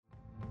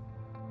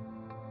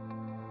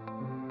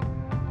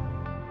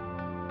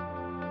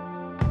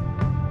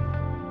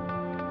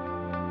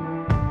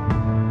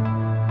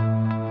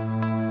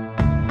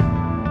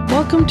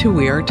Welcome to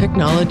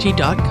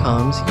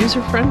wearetechnology.com's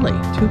user-friendly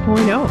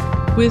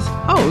 2.0 with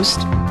host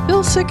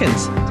Bill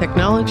Sikkens,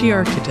 technology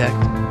architect.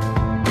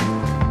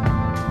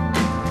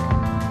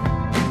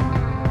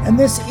 And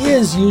this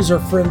is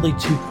user-friendly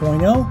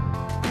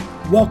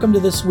 2.0. Welcome to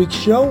this week's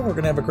show. We're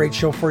going to have a great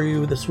show for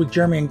you this week.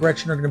 Jeremy and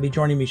Gretchen are going to be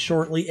joining me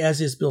shortly, as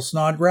is Bill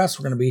Snodgrass.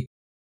 We're going to be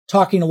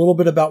talking a little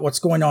bit about what's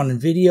going on in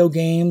video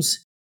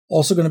games.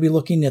 Also going to be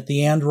looking at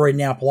the Android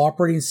and Apple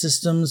operating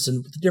systems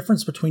and the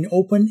difference between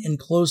open and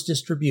closed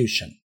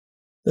distribution.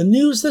 The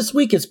news this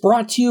week is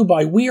brought to you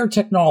by We Are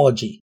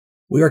Technology.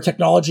 We Are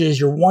Technology is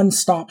your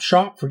one-stop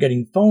shop for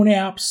getting phone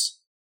apps,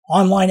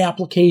 online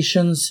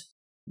applications,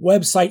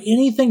 website,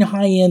 anything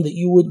high-end that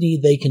you would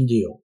need, they can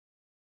do.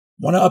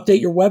 Want to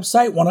update your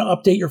website? Want to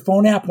update your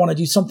phone app? Want to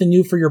do something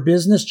new for your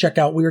business? Check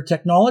out We Are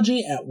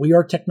Technology at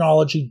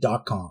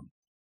wearetechnology.com.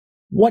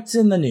 What's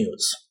in the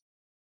news?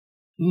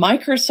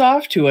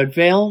 Microsoft to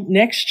unveil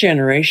next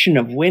generation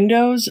of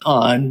Windows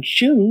on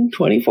June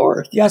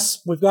 24th. Yes,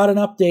 we've got an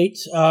update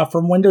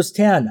from Windows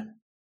 10.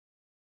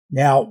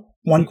 Now,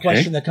 one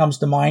question that comes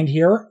to mind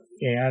here,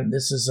 and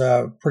this is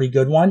a pretty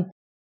good one.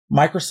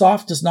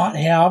 Microsoft does not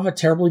have a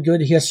terribly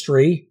good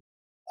history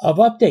of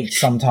updates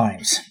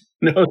sometimes.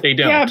 No, they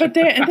don't. Yeah, but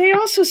they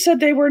also said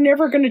they were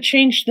never going to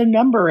change the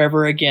number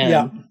ever again.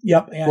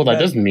 Yep. And, that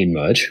doesn't mean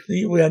much.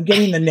 We're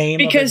getting the name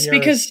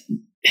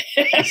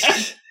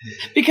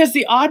because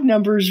the odd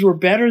numbers were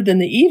better than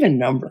the even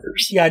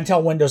numbers. Yeah,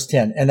 until Windows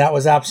 10, and that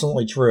was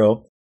absolutely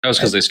true. That was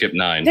because they skipped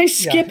 9. They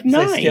skipped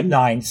 9. They skipped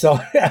 9.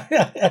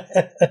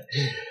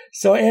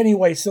 So,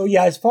 anyway,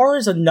 as far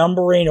as a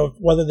numbering of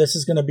whether this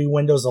is going to be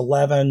Windows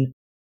 11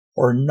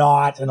 or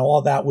not, and all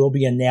of that will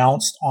be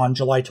announced on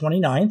July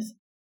 29th.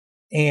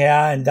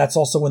 And that's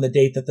also when the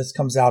date that this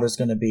comes out is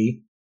going to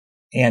be.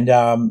 And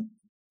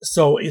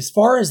so as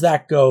far as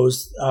that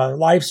goes,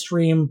 live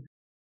stream,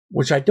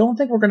 which I don't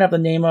think we're going to have the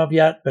name of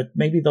yet, but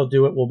maybe they'll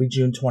do it, will be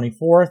June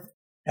 24th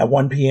at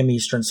 1 p.m.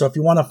 Eastern. So if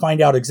you want to find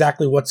out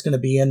exactly what's going to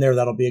be in there,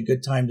 that'll be a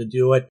good time to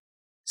do it.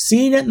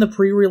 Seeing it in the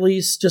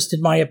pre-release, just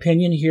in my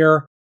opinion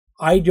here,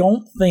 I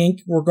don't think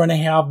we're going to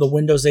have the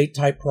Windows 8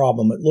 type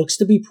problem. It looks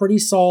to be pretty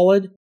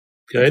solid.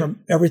 Good. From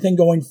everything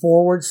going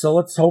forward, so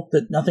let's hope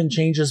that nothing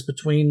changes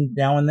between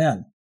now and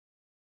then.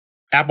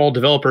 Apple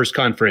Developers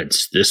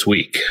Conference this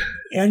week.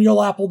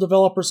 Annual Apple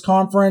Developers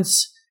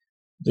Conference.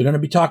 They're going to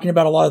be talking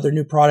about a lot of their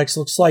new products.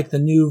 Looks like the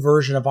new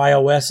version of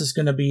iOS is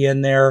going to be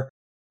in there.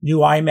 New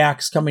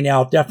iMacs coming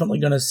out. Definitely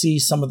going to see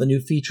some of the new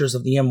features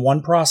of the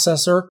M1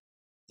 processor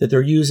that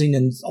they're using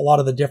in a lot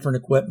of the different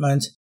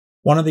equipment.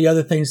 One of the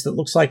other things that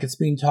looks like it's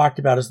being talked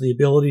about is the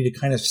ability to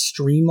kind of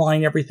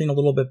streamline everything a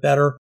little bit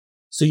better.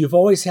 So you've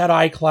always had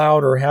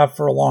iCloud or have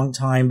for a long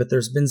time, but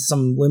there's been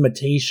some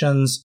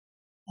limitations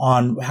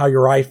on how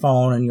your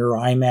iPhone and your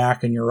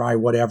iMac and your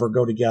iWhatever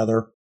go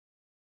together.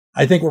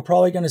 I think we're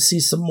probably going to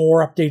see some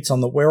more updates on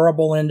the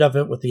wearable end of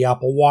it with the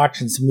Apple Watch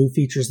and some new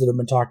features that have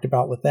been talked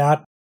about with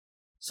that.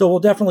 So we'll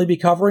definitely be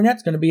covering it.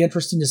 It's going to be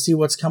interesting to see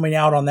what's coming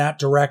out on that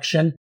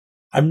direction.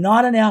 I'm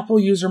not an Apple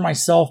user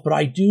myself, but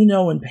I do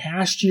know in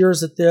past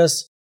years at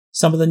this,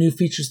 some of the new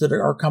features that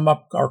are come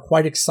up are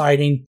quite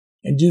exciting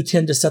and do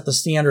tend to set the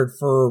standard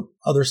for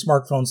other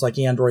smartphones like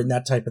Android and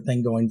that type of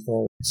thing going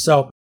forward.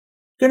 So,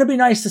 going to be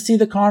nice to see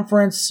the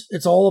conference.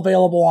 It's all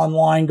available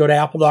online. Go to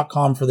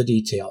apple.com for the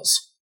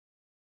details.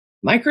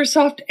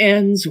 Microsoft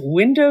ends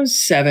Windows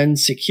 7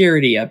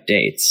 security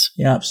updates.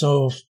 Yeah,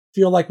 so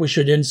feel like we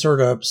should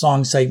insert a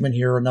song segment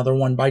here. Another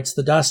one bites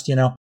the dust,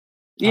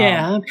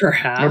 Yeah,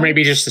 perhaps. Or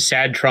maybe just a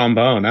sad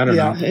trombone. I don't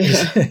know.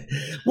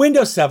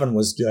 Windows 7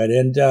 was good,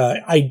 and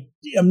I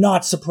am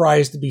not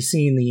surprised to be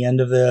seeing the end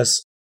of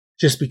this,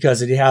 just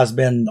because it has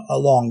been a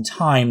long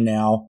time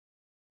now.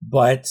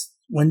 But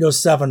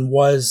Windows 7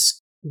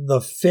 was the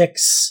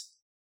fix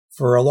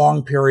for a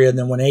long period. And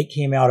then when 8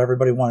 came out,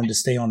 everybody wanted to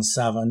stay on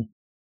 7.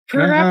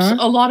 Perhaps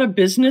a lot of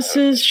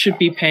businesses should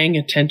be paying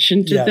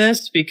attention to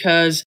this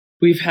because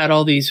we've had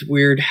all these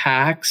weird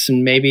hacks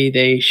and maybe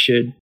they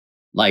should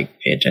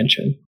pay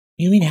attention.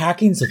 You mean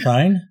hacking's a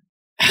thing?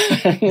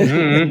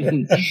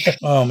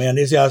 Oh man,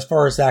 as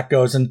far as that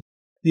goes. And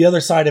the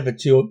other side of it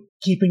too,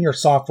 keeping your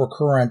software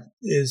current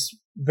is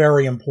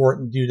very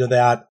important due to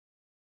that,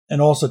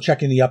 and also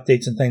checking the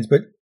updates and things.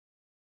 But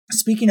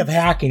speaking of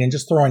hacking and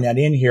just throwing that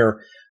in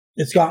here,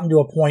 it's gotten to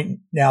a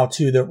point now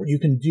too that you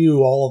can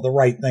do all of the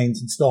right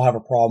things and still have a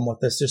problem with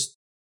this. Just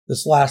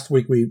this last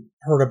week, we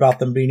heard about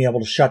them being able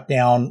to shut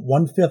down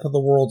 1/5 of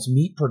the world's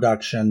meat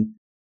production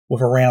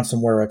with a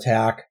ransomware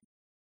attack.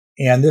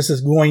 And this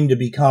is going to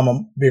become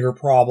a bigger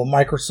problem.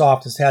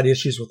 Microsoft has had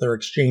issues with their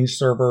Exchange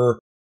server,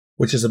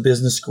 which is a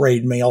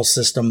business-grade mail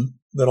system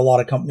that a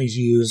lot of companies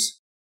use,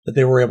 that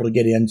they were able to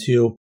get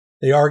into.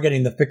 They are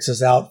getting the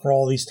fixes out for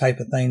all these type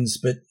of things,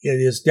 but it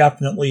is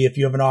definitely, if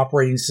you have an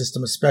operating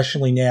system,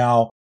 especially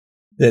now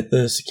that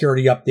the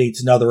security updates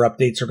and other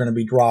updates are going to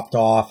be dropped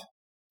off,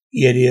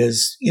 it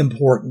is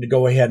important to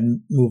go ahead and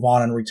move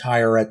on and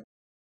retire it.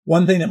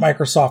 One thing that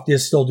Microsoft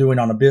is still doing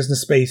on a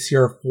business base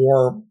here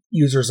for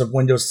users of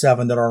Windows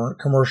 7 that are on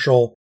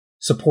commercial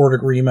support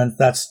agreement.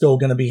 That's still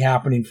going to be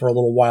happening for a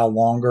little while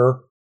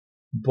longer,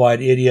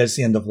 but it is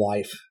end of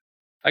life.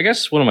 I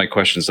guess one of my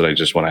questions that I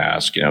just want to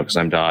ask, because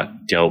I'm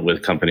not dealt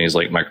with companies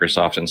like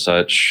Microsoft and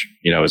such,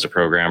 as a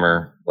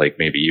programmer, like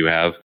maybe you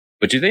have,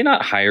 but do they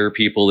not hire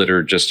people that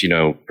are just,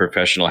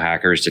 professional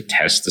hackers to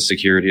test the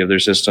security of their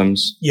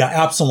systems? Yeah,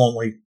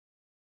 absolutely.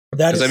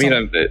 Because I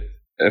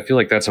feel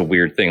like that's a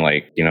weird thing,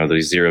 like,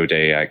 these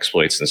 0-day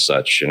exploits and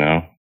such,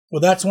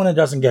 Well, that's when it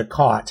doesn't get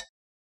caught.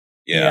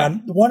 Yeah.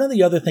 And one of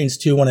the other things,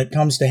 too, when it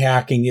comes to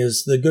hacking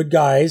is the good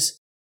guys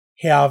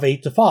have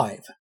 8 to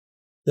 5.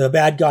 The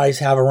bad guys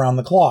have around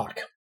the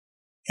clock.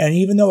 And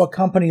even though a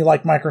company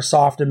like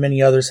Microsoft and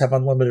many others have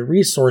unlimited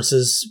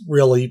resources,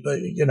 really, but,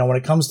 when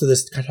it comes to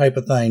this type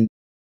of thing,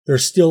 there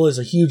still is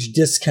a huge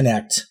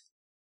disconnect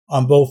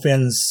on both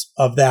ends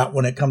of that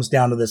when it comes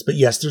down to this. But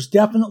yes, there's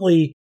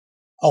definitely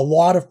a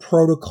lot of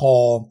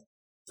protocol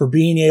for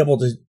being able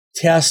to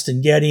test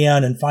and get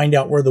in and find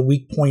out where the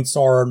weak points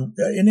are.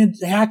 And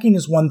hacking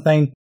is one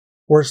thing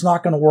where it's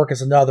not going to work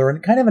as another.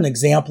 And kind of an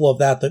example of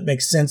that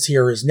makes sense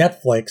here is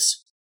Netflix.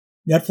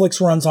 Netflix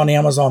runs on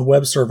Amazon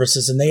Web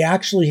Services, and they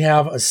actually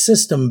have a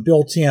system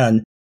built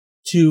in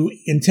to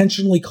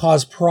intentionally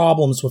cause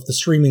problems with the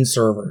streaming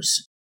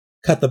servers,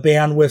 cut the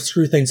bandwidth,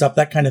 screw things up,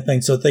 that kind of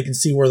thing, so that they can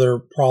see where their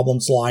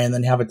problems lie and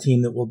then have a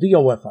team that will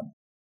deal with them.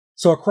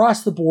 So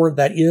across the board,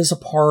 that is a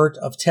part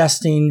of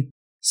testing,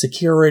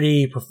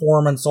 security,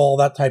 performance, all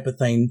that type of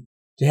thing,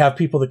 to have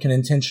people that can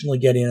intentionally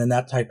get in and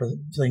that type of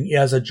thing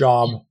as a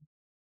job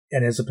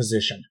and as a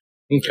position.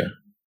 Okay.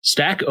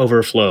 Stack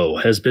Overflow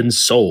has been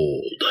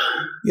sold.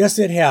 Yes,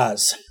 it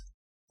has,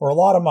 for a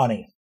lot of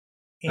money.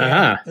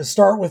 And to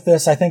start with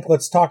this, I think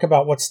let's talk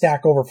about what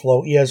Stack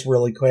Overflow is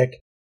really quick.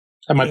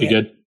 That might be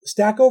good.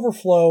 Stack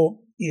Overflow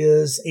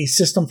is a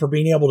system for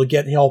being able to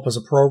get help as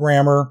a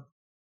programmer,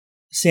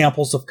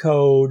 samples of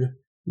code,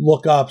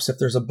 lookups, if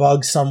there's a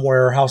bug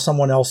somewhere, how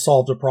someone else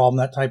solved a problem,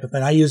 that type of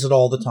thing. I use it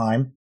all the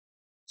time.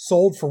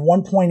 Sold for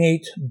 $1.8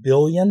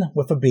 billion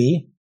with a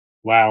B.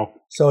 Wow.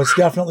 So it's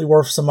definitely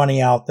worth some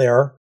money out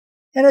there.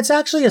 And it's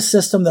actually a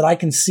system that I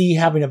can see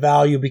having a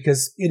value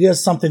because it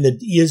is something that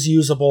is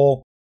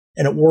usable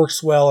and it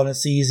works well and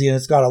it's easy and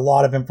it's got a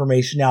lot of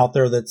information out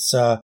there that's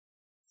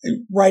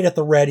right at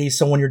the ready.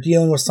 So when you're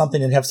dealing with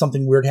something and have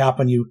something weird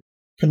happen, you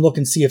can look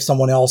and see if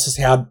someone else has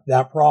had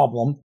that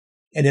problem.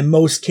 And in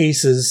most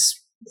cases,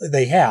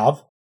 they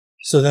have.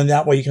 So then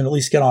that way you can at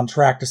least get on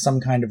track to some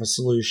kind of a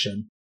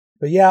solution.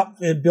 But yeah,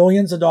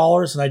 billions of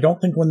dollars. And I don't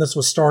think when this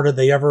was started,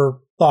 they ever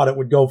thought it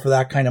would go for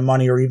that kind of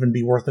money or even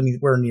be worth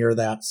anywhere near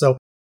that. So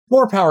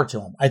more power to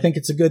them. I think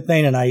it's a good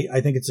thing. And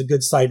I think it's a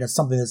good site. And it's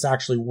something that's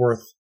actually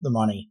worth the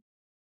money.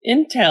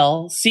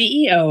 Intel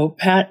CEO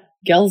Pat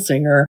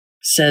Gelsinger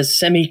says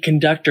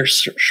semiconductor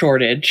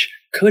shortage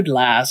could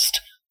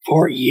last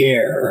for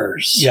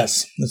years.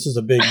 Yes, this is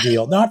a big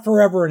deal. Not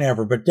forever and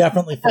ever, but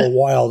definitely for a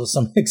while to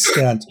some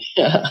extent.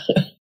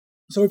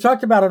 So we've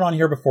talked about it on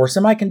here before.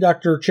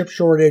 Semiconductor chip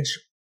shortage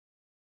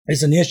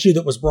is an issue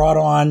that was brought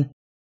on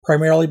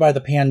primarily by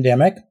the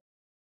pandemic.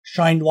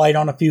 Shined light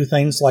on a few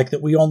things like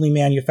that we only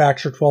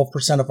manufacture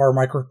 12% of our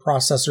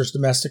microprocessors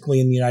domestically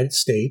in the United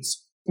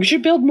States. We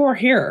should build more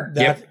here.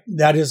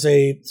 That is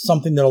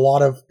something that a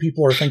lot of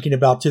people are thinking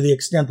about to the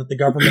extent that the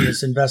government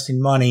is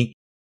investing money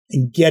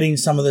in getting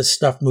some of this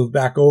stuff moved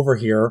back over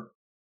here.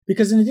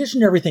 Because in addition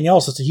to everything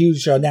else, it's a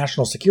huge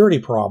national security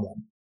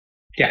problem.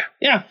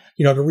 Yeah.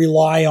 To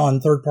rely on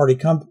third-party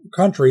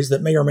countries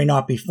that may or may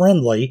not be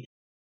friendly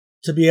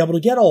to be able to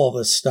get all of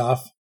this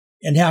stuff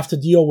and have to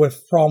deal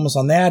with problems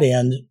on that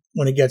end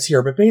when it gets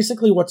here. But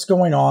basically what's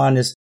going on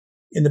is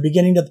in the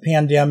beginning of the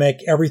pandemic,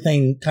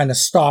 everything kind of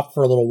stopped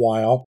for a little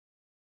while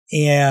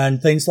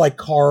and things like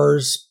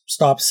cars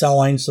stopped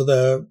selling. So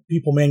the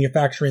people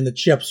manufacturing the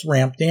chips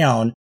ramped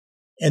down.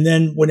 And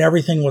then when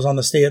everything was on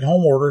the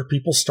stay-at-home order,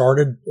 people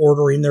started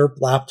ordering their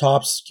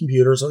laptops,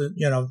 computers,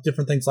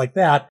 different things like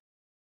that.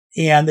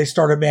 And they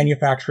started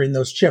manufacturing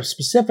those chips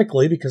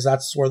specifically because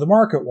that's where the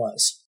market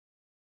was.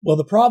 Well,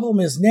 the problem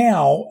is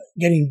now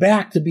getting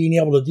back to being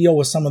able to deal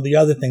with some of the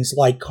other things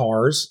like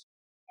cars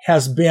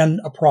has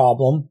been a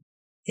problem.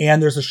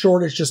 And there's a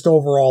shortage just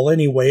overall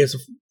anyway. As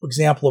an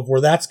example of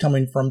where that's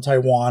coming from,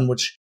 Taiwan,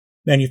 which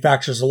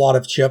manufactures a lot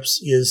of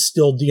chips, is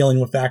still dealing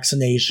with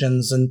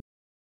vaccinations and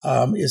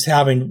is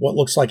having what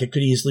looks like it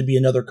could easily be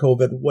another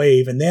COVID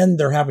wave. And then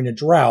they're having a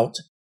drought.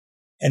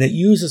 And it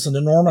uses an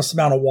enormous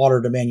amount of water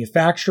to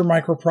manufacture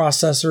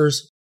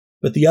microprocessors.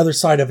 But the other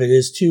side of it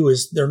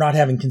is they're not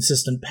having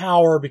consistent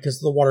power because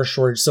of the water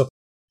shortage. So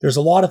there's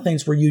a lot of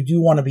things where you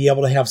do want to be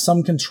able to have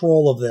some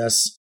control of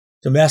this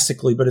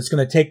domestically, but it's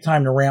going to take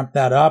time to ramp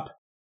that up,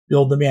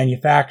 build the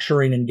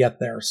manufacturing, and get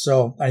there.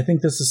 So I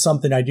think this is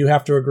something I do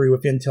have to agree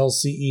with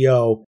Intel's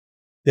CEO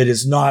that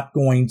is not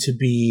going to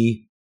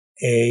be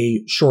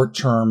a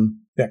short-term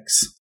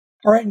fix.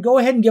 All right, and go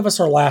ahead and give us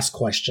our last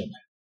question.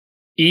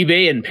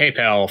 eBay and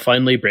PayPal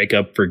finally break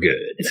up for good.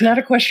 It's not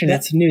a question,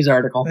 it's a news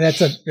article.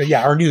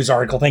 Our news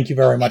article. Thank you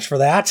very much for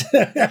that.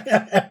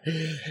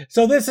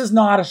 So this is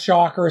not a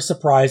shock or a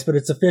surprise, but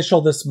it's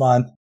official this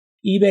month.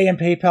 eBay and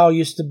PayPal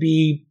used to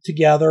be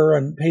together,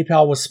 and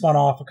PayPal was spun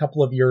off a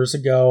couple of years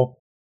ago.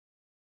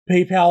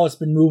 PayPal has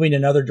been moving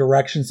in other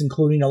directions,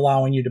 including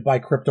allowing you to buy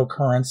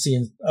cryptocurrency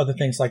and other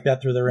things like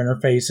that through their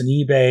interface. And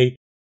eBay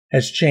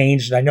has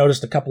changed. I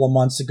noticed a couple of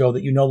months ago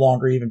that you no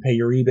longer even pay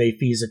your eBay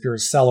fees if you're a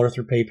seller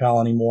through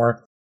PayPal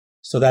anymore.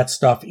 So that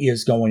stuff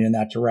is going in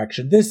that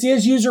direction. This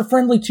is User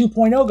Friendly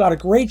 2.0. Got a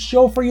great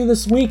show for you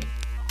this week.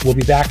 We'll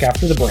be back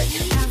after the break.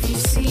 Have you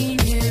seen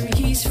him?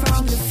 He's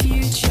from the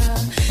future.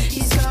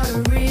 He's got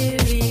a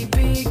really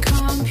big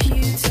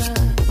computer.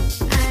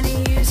 And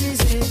he uses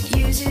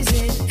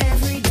it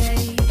every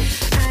day.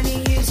 And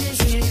he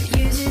uses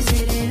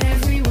it in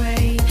every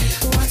way.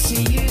 What's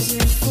he use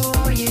it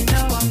for? You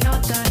know I'm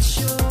not that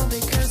sure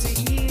because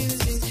it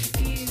uses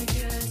future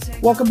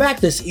technology. Welcome back.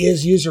 This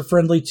is User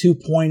Friendly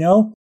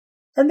 2.0.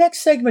 Our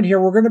next segment here,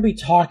 we're going to be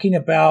talking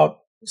about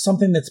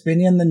something that's been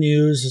in the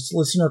news. It's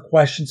listener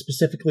questions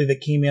specifically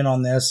that came in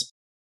on this.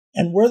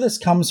 And where this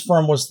comes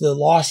from was the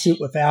lawsuit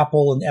with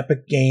Apple and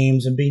Epic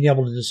Games and being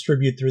able to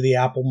distribute through the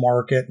Apple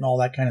market and all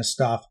that kind of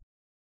stuff.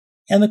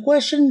 And the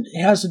question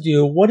has to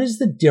do, what is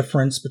the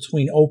difference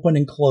between open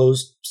and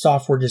closed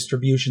software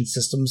distribution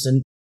systems,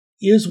 and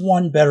is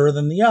one better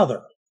than the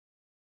other?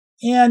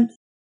 And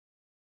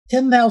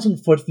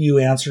 10,000-foot view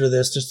answer to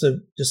this, just to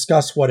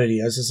discuss what it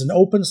is an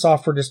open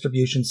software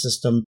distribution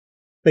system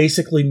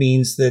basically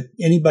means that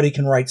anybody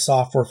can write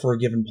software for a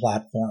given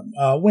platform.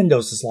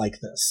 Windows is like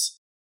this.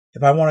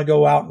 If I want to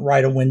go out and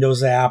write a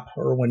Windows app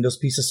or a Windows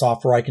piece of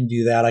software, I can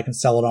do that. I can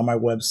sell it on my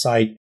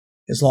website.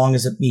 As long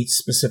as it meets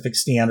specific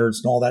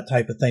standards and all that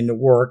type of thing to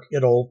work,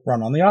 it'll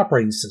run on the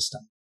operating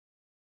system.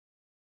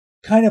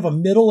 Kind of a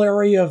middle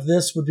area of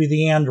this would be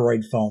the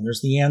Android phone.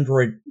 There's the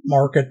Android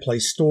Market Play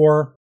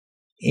Store,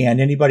 and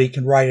anybody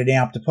can write an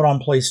app to put on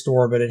Play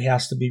Store, but it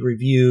has to be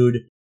reviewed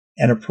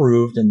and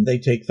approved, and they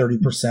take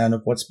 30%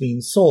 of what's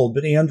being sold.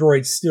 But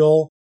Android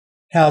still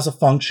has a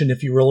function,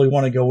 if you really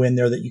want to go in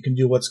there, that you can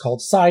do what's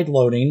called side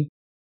loading,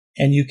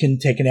 and you can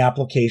take an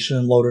application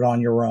and load it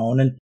on your own.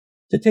 And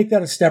to take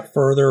that a step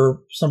further,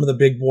 some of the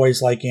big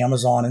boys like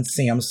Amazon and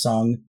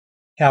Samsung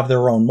have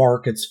their own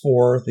markets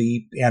for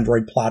the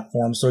Android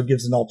platform, so it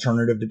gives an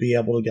alternative to be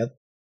able to get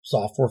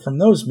software from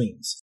those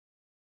means.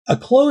 A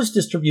closed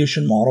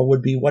distribution model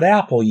would be what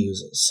Apple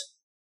uses.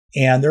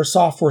 And their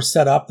software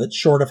set up that,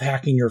 short of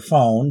hacking your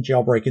phone,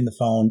 jailbreaking the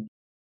phone,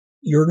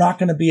 you're not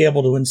going to be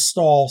able to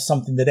install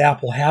something that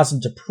Apple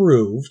hasn't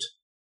approved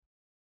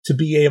to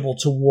be able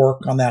to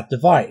work on that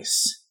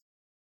device.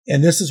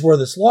 And this is where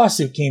this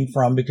lawsuit came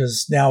from,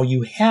 because now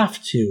you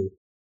have to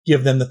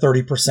give them the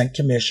 30%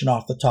 commission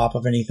off the top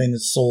of anything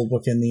that's sold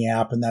within the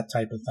app and that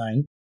type of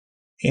thing.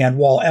 And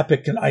while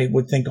Epic, I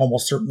would think,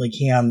 almost certainly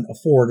can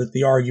afford it,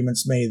 the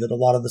argument's made that a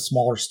lot of the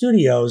smaller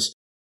studios,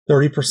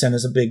 30%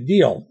 is a big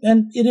deal.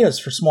 And it is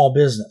for small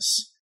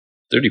business.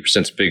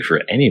 30% is big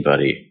for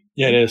anybody.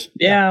 Yeah, it is.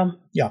 Yeah.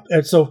 Yeah.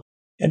 And so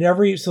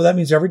that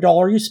means every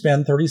dollar you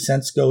spend, 30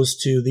 cents goes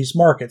to these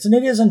markets. And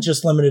it isn't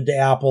just limited to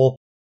Apple.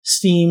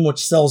 Steam,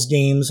 which sells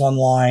games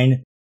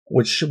online,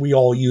 which we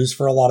all use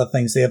for a lot of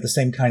things, they have the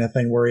same kind of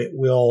thing where it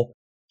will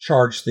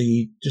charge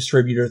the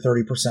distributor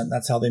 30%.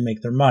 That's how they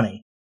make their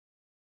money.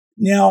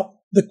 Now,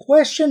 the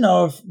question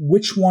of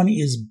which one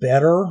is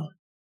better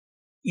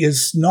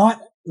is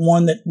not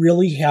one that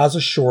really has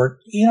a short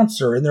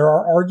answer, and there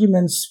are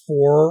arguments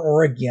for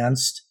or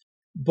against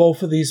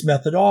both of these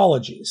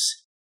methodologies.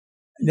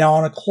 Now,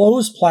 on a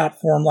closed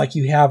platform like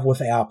you have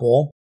with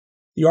Apple,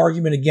 the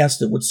argument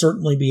against it would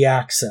certainly be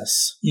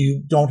access.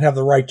 You don't have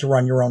the right to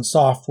run your own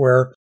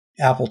software.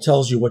 Apple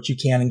tells you what you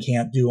can and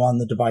can't do on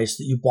the device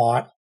that you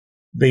bought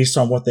based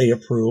on what they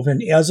approve.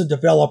 And as a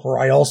developer,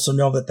 I also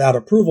know that that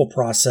approval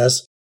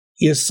process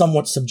is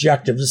somewhat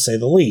subjective, to say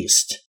the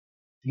least.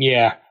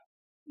 Yeah.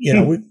 You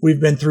know, we've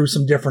been through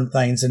some different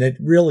things, and it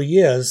really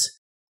is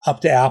up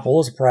to Apple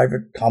as a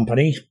private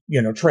company,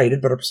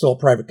 traded, but still a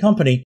private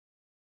company,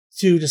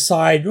 to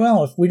decide,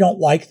 well, if we don't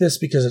like this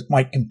because it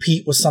might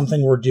compete with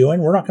something we're doing,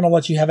 we're not going to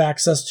let you have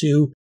access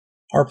to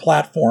our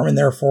platform and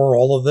therefore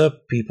all of the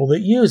people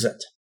that use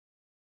it.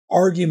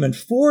 Argument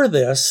for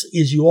this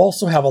is you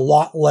also have a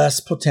lot less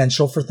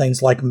potential for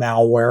things like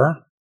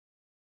malware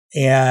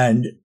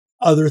and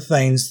other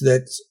things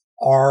that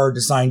are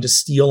designed to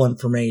steal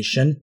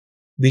information,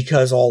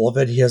 because all of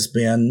it has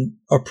been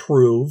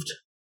approved,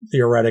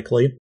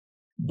 theoretically,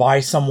 by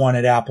someone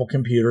at Apple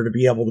Computer to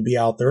be able to be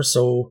out there.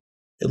 So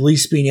at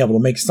least being able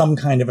to make some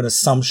kind of an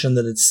assumption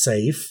that it's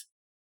safe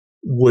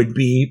would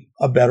be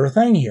a better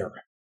thing here.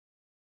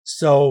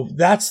 So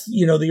that's,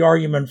 the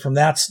argument from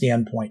that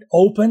standpoint.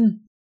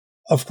 Open,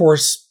 of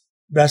course,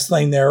 best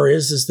thing there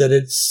is that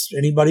it's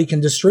anybody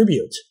can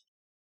distribute.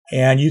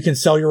 And you can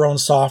sell your own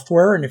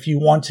software. And if you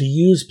want to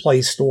use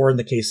Play Store in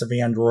the case of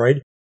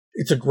Android,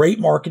 it's a great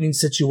marketing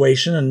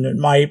situation. And in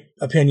my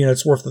opinion,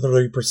 it's worth the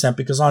 30%,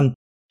 because on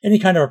any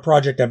kind of a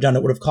project I've done,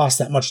 it would have cost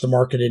that much to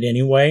market it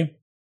anyway.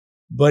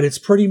 But it's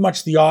pretty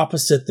much the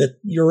opposite, that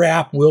your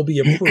app will be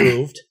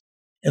approved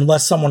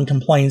unless someone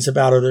complains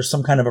about it or there's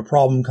some kind of a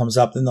problem comes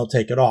up, then they'll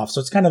take it off.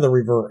 So it's kind of the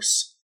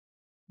reverse.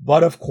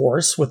 But of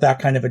course, with that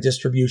kind of a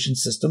distribution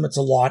system, it's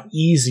a lot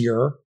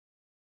easier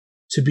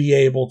to be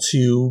able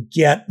to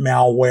get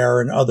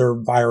malware and other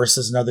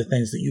viruses and other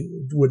things that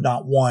you would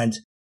not want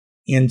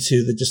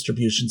into the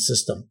distribution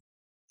system.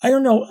 I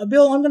don't know.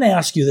 Bill, I'm going to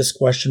ask you this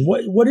question.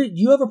 Do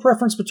you have a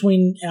preference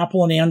between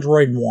Apple and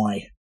Android, and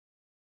why?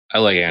 I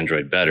like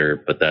Android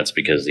better, but that's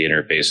because the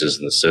interfaces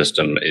in the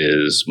system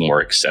is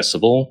more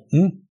accessible.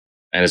 And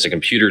as a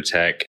computer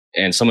tech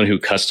and someone who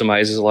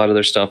customizes a lot of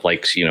their stuff,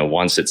 like,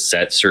 once it's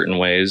set certain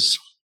ways,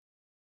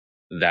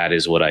 that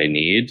is what I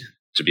need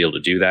to be able to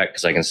do that,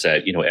 because I can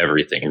set,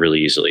 everything really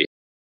easily.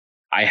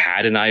 I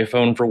had an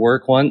iPhone for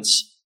work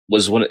once.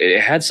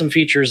 It had some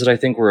features that I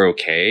think were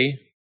okay,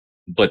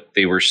 but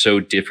they were so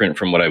different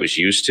from what I was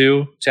used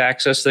to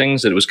access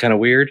things that it was kind of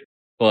weird.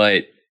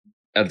 But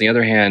on the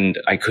other hand,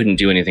 I couldn't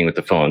do anything with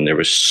the phone. There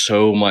was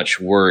so much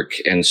work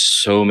and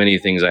so many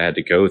things I had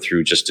to go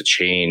through just to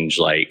change,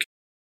 like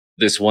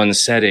this one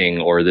setting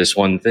or this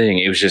one thing.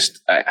 It was just,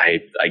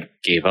 I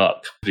gave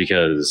up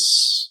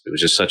because it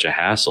was just such a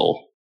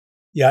hassle.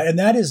 Yeah, and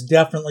that is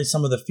definitely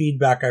some of the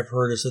feedback I've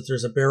heard, is that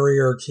there's a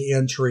barrier to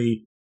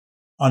entry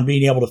on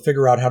being able to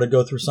figure out how to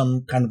go through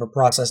some kind of a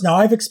process. Now,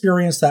 I've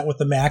experienced that with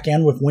the Mac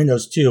and with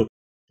Windows too,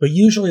 but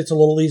usually it's a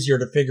little easier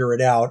to figure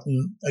it out.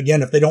 And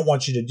again, if they don't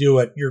want you to do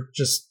it, you're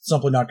just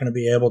simply not going to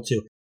be able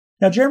to.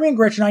 Now, Jeremy and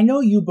Gretchen, I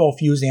know you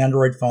both use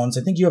Android phones.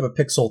 I think you have a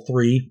Pixel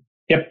 3,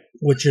 Yep.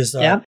 which is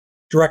a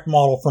direct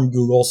model from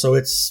Google, so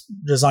it's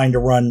designed to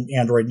run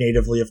Android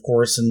natively, of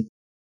course, and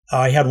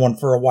I had one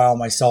for a while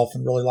myself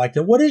and really liked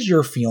it. What is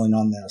your feeling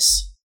on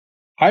this?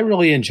 I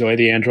really enjoy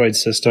the Android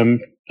system.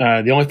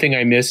 The only thing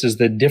I miss is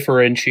the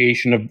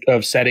differentiation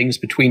of settings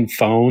between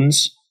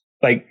phones.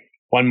 Like,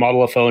 one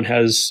model of phone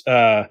has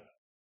a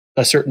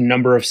certain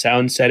number of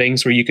sound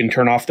settings where you can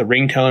turn off the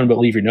ringtone but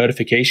leave your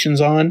notifications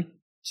on.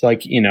 So,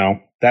 like,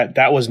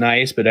 that was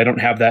nice, but I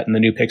don't have that in the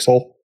new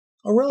Pixel.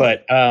 Oh, really?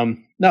 But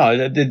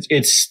no,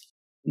 it's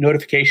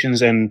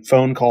notifications and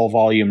phone call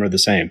volume are the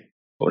same.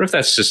 I wonder if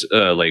that's just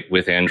like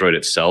with Android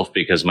itself,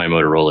 because my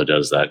Motorola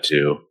does that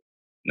too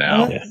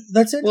now.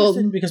 That's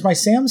interesting, because my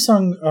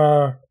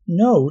Samsung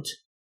Note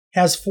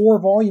has 4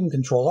 volume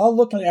controls. I'll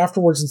look at it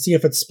afterwards and see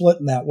if it's split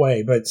in that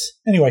way. But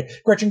anyway,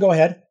 Gretchen, go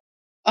ahead.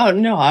 Oh,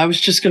 no, I was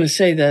just going to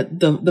say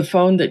that the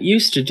phone that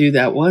used to do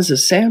that was a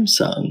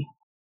Samsung.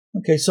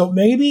 Okay, so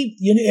maybe,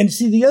 and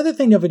see, the other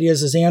thing of it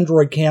is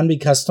Android can be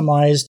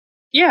customized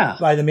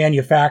by the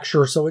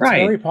manufacturer. So it's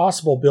very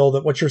possible, Bill,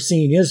 that what you're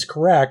seeing is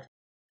correct,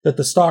 that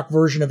the stock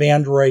version of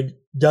Android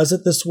does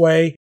it this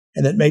way,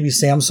 and that maybe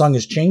Samsung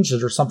has changed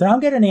it or something. I'll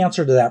get an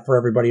answer to that for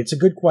everybody. It's a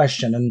good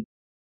question, and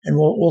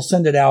we'll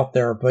send it out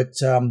there. But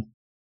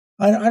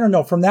I don't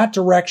know. From that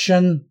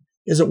direction,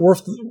 is it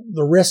worth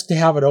the risk to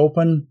have it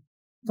open?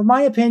 For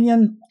my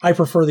opinion, I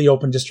prefer the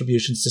open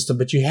distribution system,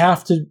 but you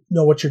have to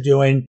know what you're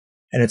doing,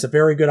 and it's a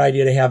very good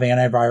idea to have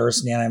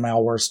antivirus and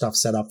anti-malware stuff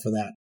set up for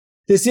that.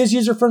 This is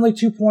User Friendly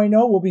 2.0.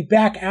 We'll be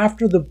back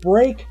after the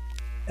break,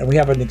 and we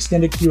have an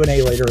extended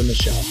Q&A later in the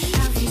show.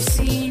 Have you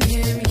seen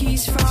him?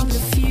 He's from the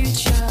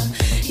future.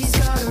 He's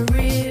got a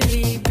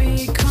really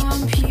big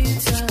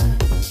computer,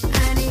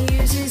 and he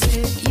uses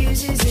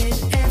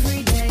it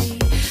every day,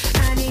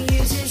 and he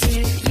uses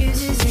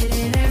it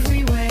in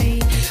every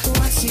way.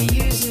 What's he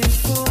use it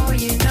for?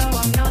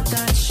 I'm not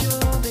that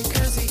sure,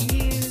 because it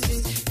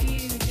uses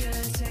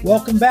future.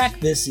 Welcome back.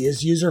 This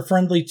is User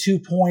Friendly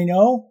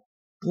 2.0.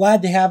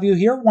 Glad to have you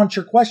here. Want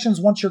your questions,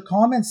 want your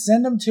comments,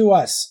 send them to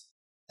us.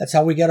 That's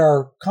how we get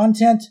our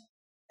content,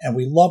 and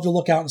we love to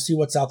look out and see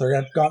what's out there.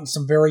 I've gotten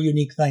some very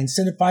unique things.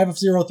 Send it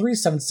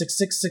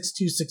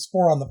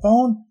 503-766-6264 on the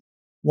phone,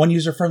 one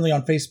user-friendly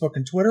on Facebook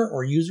and Twitter,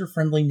 or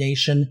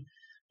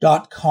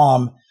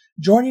userfriendlynation.com.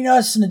 Joining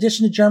us, in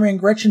addition to Jeremy and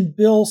Gretchen,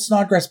 Bill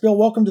Snodgrass. Bill,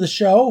 welcome to the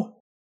show.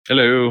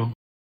 Hello.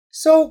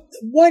 So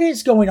what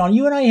is going on?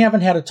 You and I haven't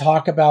had a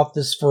talk about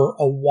this for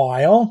a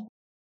while.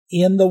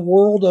 In the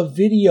world of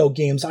video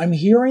games, I'm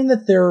hearing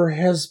that there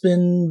has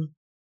been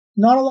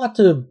not a lot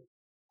to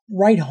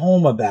write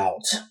home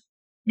about.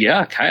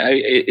 Yeah,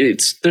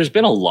 there's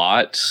been a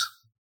lot,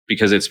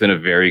 because it's been a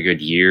very good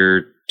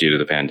year due to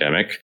the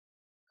pandemic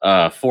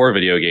for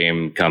video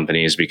game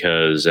companies,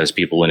 because as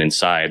people went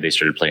inside, they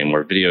started playing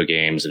more video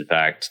games. In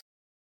fact,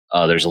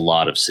 there's a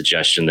lot of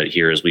suggestion that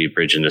here, as we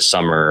bridge into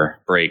summer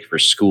break for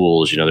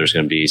schools, there's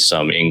going to be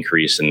some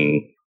increase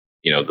in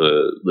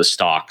the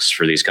stocks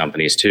for these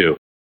companies too.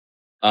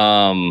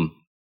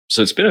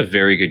 So it's been a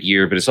very good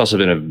year, but it's also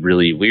been a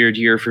really weird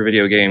year for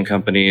video game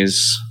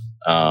companies.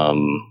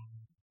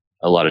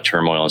 A lot of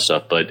turmoil and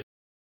stuff. But,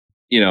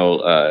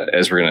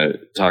 as we're going to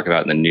talk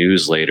about in the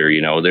news later,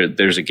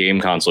 there's a game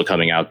console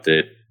coming out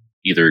that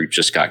either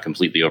just got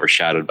completely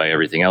overshadowed by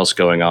everything else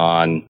going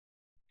on.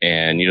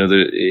 And,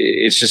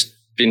 it's just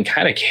been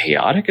kind of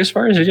chaotic as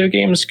far as video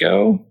games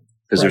go,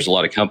 because there's a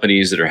lot of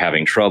companies that are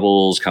having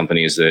troubles,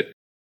 companies that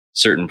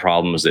certain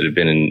problems that have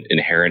been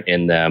inherent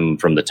in them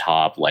from the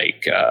top,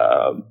 like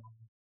I'm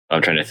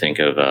trying to think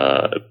of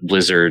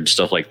Blizzard,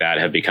 stuff like that,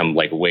 have become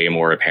like way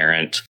more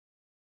apparent.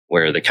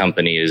 where the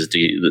company is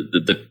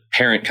the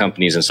parent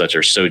companies and such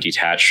are so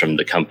detached from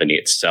the company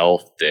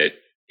itself that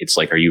it's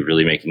like, are you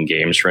really making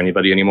games for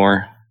anybody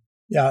anymar?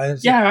 Yeah.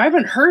 I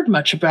haven't heard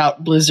much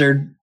about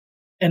Blizzard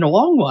in a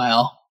long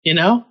while, you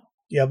know?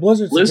 Yeah,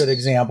 Blizzard's a good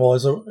example.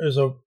 As a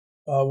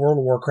World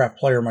of Warcraft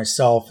player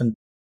myself, and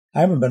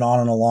I haven't been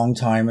on in a long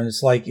time, and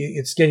it's like,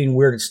 it's getting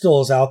weird. It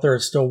still is out there.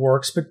 It still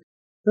works, but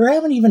there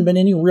haven't even been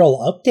any real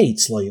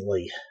updates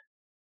lately.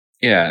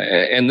 Yeah,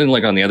 and then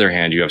like on the other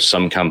hand, you have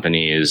some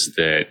companies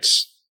that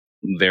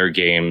their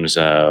games,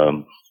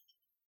 I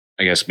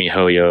guess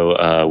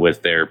MiHoYo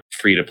with their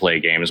free-to-play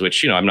games,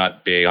 which, I'm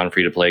not big on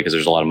free-to-play because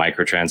there's a lot of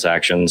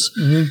microtransactions.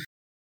 Mm-hmm.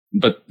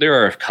 But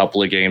there are a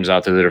couple of games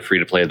out there that are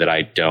free-to-play that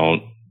I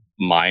don't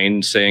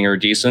mind saying are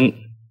decent,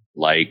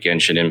 like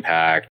Genshin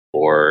Impact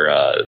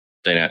or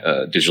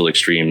Digital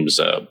Extremes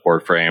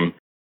Warframe.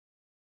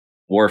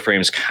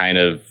 Warframe's kind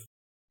of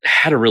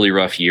had a really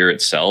rough year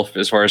itself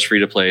as far as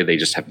free-to-play. They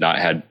just have not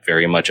had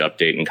very much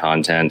update and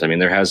content. I mean,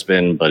 there has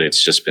been, but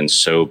it's just been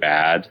so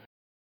bad.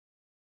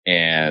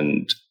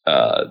 And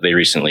they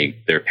recently,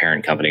 their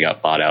parent company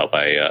got bought out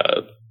by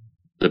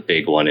the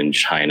big one in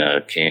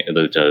China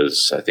that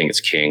does, I think it's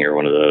King or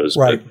one of those.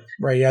 Right,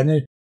 yeah.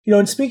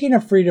 And speaking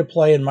of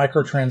free-to-play and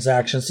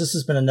microtransactions, this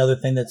has been another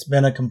thing that's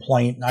been a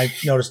complaint, and I've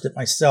noticed it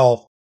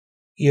myself,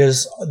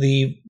 is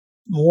the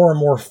more and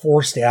more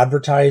forced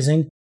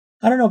advertising.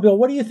 I don't know, Bill,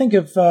 what do you think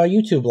of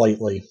YouTube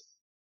lately?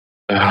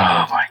 Oh,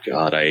 my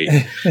God.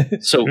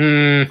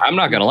 I'm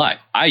not going to lie.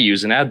 I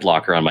use an ad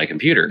blocker on my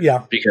computer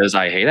because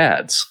I hate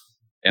ads,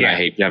 and I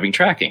hate having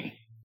tracking.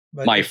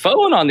 But my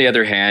phone, on the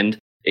other hand,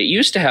 it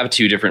used to have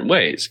two different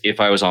ways. If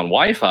I was on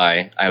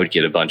Wi-Fi, I would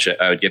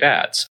get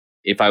ads.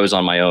 If I was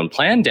on my own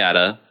plan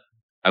data,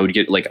 I would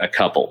get like a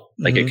couple.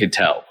 Like it could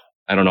tell.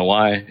 I don't know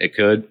why it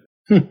could.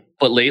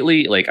 But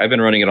lately, like I've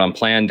been running it on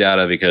plan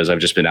data because I've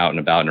just been out and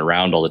about and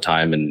around all the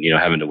time and,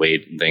 having to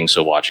wait and things.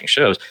 So watching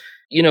shows,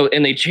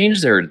 and they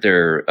changed their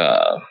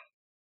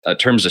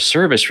terms of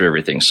service for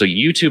everything. So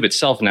YouTube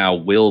itself now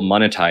will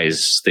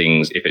monetize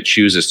things if it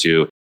chooses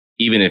to,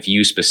 even if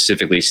you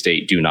specifically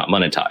state do not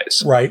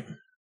monetize. Right.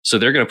 So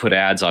they're going to put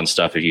ads on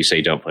stuff if you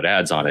say don't put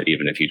ads on it,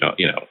 even if you don't,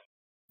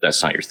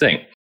 that's not your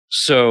thing.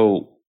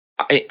 So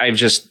I've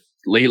just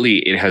lately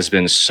it has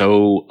been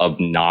so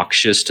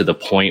obnoxious to the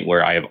point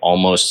where I have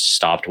almost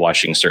stopped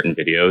watching certain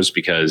videos,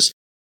 because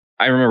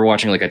I remember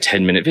watching like a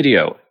 10-minute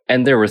video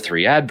and there were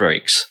 3 ad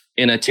breaks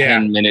in a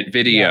 10-minute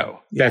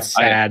video. Yeah. That's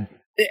sad.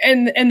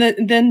 Then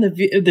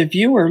the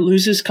viewer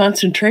loses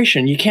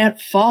concentration. You can't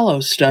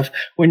follow stuff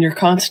when you're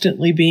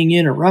constantly being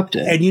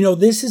interrupted. And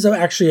this is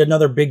actually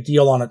another big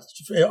deal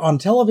on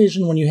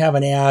television. When you have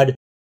an ad,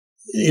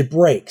 it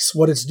breaks.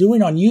 What it's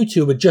doing on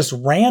YouTube, it just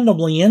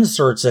randomly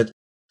inserts it.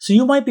 So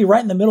you might be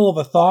right in the middle of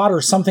a thought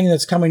or something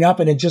that's coming up,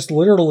 and it just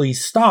literally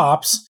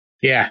stops.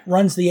 Yeah,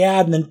 runs the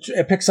ad, and then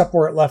it picks up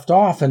where it left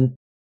off. And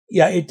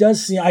it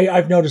does.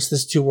 I've noticed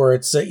this too, where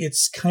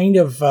it's kind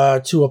of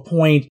to a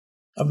point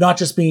of not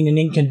just being an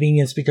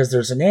inconvenience because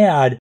there's an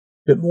ad,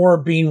 but more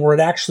being where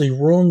it actually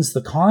ruins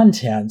the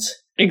content.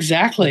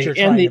 Exactly,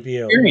 and the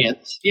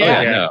experience. Yeah,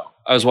 I know.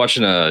 I was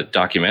watching a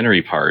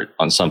documentary part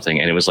on something,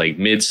 and it was like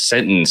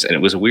mid-sentence, and it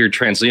was a weird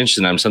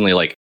translation. I'm suddenly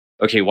like,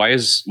 okay, why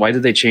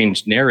did they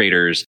change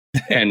narrators?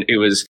 And it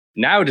was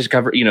now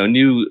discover,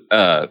 new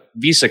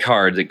Visa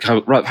card that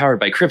powered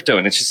by crypto,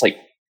 and it's just like,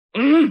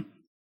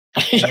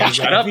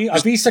 shut up. A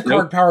Visa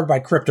card powered by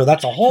crypto.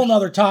 That's a whole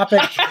nother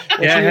topic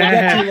which we will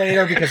get to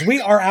later because we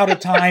are out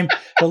of time.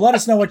 But let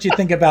us know what you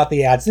think about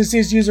the ads. This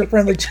is User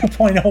Friendly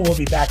 2.0. We'll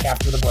be back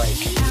after the break.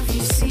 Have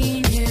you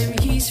seen him?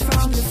 He's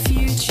from the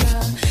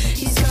future.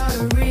 He's got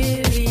a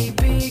really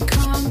big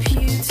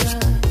computer,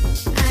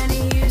 and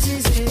he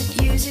uses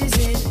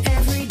it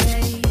every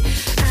day,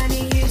 and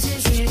he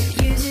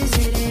uses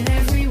it in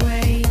every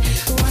way.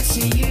 What's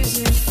he use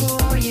it for?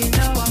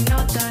 I'm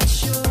not that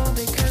sure,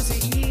 because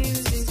it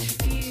uses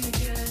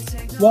future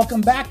technology.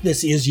 Welcome back.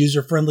 This is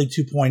User Friendly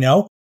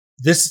 2.0.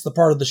 This is the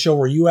part of the show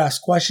where you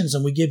ask questions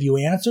and we give you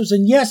answers.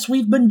 And yes,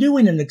 we've been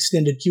doing an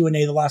extended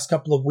Q&A the last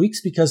couple of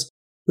weeks because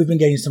we've been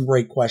getting some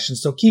great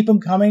questions. So keep them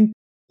coming.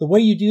 The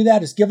way you do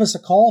that is give us a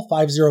call,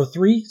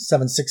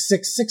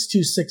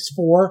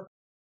 503-766-6264.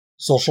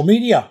 Social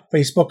media,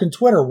 Facebook and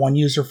Twitter, one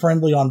user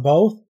friendly on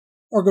both,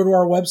 or go to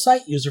our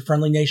website,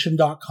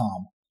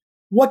 userfriendlynation.com.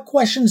 What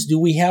questions do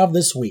we have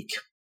this week?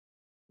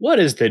 What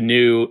is the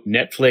new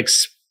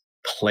Netflix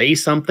play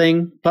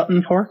something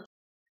button for?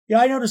 Yeah,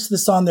 I noticed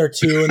this on there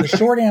too. And the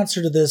short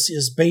answer to this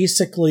is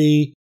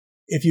basically,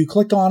 if you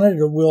click on it,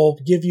 it will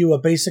give you a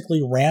basically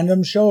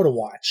random show to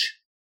watch.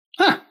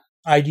 Huh.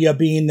 Idea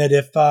being that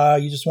if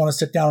you just want to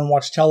sit down and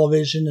watch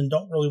television and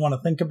don't really want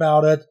to think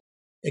about it,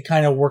 it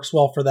kind of works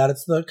well for that.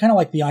 It's the kind of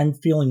like the I'm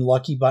feeling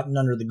lucky button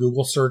under the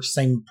Google search,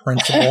 same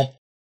principle.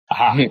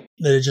 That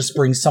it just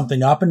brings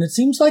something up. And it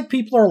seems like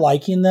people are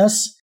liking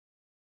this.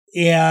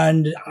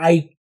 And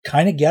I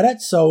kind of get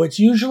it. So it's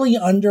usually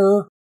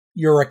under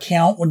your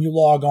account when you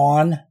log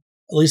on. At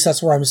least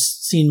that's where I'm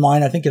seeing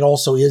mine. I think it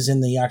also is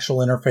in the actual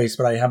interface,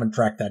 but I haven't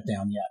tracked that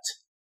down yet.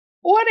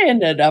 What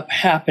ended up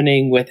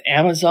happening with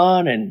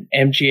Amazon and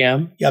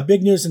MGM? Yeah,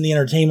 big news in the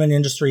entertainment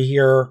industry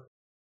here.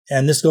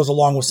 And this goes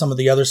along with some of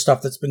the other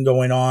stuff that's been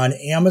going on.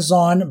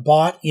 Amazon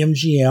bought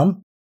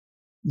MGM.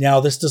 Now,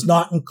 this does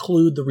not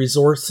include the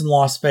resorts in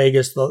Las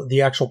Vegas,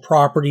 the actual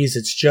properties.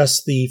 It's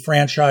just the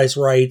franchise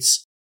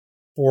rights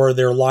for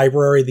their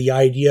library. The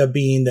idea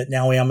being that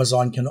now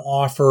Amazon can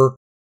offer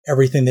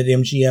everything that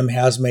MGM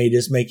has made,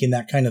 is making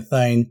that kind of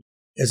thing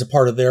as a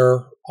part of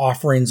their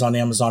offerings on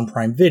Amazon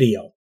Prime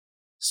Video.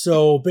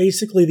 So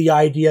basically the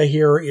idea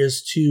here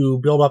is to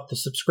build up the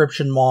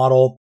subscription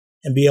model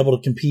and be able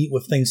to compete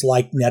with things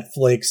like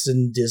Netflix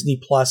and Disney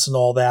Plus and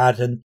all that.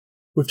 And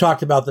we've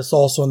talked about this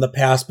also in the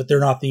past, but they're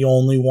not the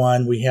only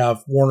one. We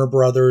have Warner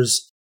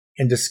Brothers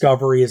and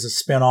Discovery as a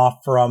spinoff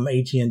from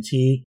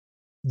AT&T.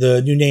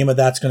 The new name of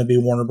that's going to be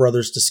Warner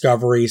Brothers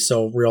Discovery,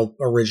 so real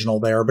original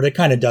there, but it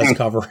kind of does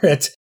cover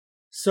it.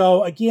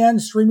 So again,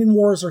 streaming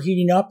wars are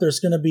heating up. There's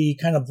going to be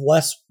kind of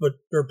less, but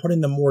they're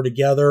putting them more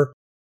together.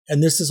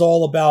 And this is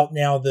all about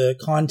now the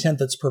content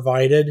that's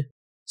provided.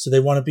 So they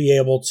want to be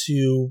able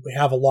to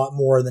have a lot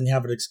more than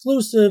have it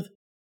exclusive,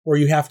 where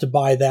you have to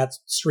buy that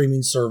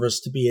streaming service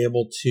to be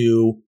able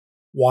to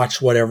watch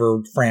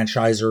whatever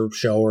franchise or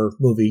show or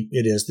movie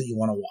it is that you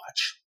want to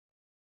watch.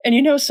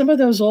 And some of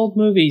those old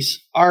movies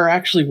are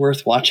actually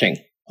worth watching.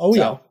 Oh,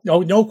 yeah.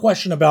 No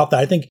question about that.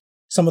 I think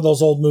some of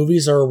those old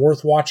movies are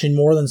worth watching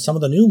more than some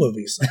of the new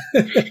movies.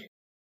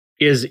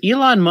 Is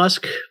Elon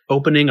Musk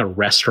opening a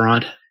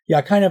restaurant?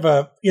 Yeah, kind of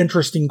a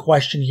interesting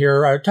question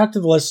here. I talked to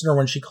the listener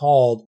when she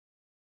called.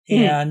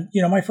 And,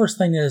 my first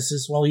thing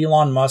is, well,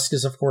 Elon Musk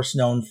is, of course,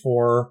 known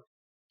for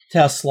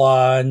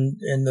Tesla and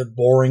the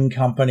Boring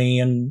Company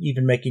and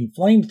even making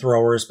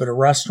flamethrowers, but a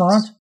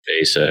restaurant?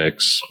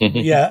 SpaceX.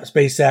 Yeah,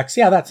 SpaceX.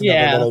 Yeah, that's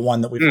another little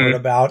one that we've heard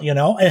about,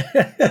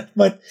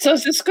 But so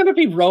is this going to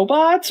be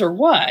robots or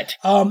what?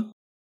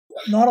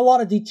 Not a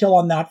lot of detail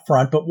on that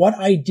front, but what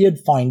I did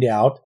find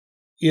out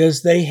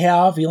is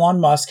Elon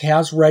Musk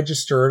has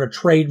registered a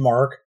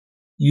trademark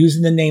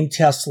using the name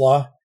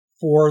Tesla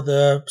for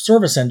the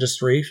service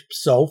industry,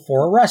 so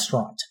for a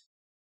restaurant.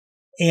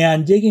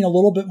 And digging a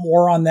little bit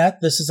more on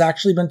that, this has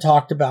actually been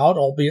talked about,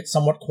 albeit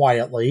somewhat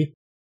quietly,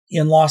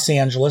 in Los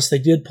Angeles. They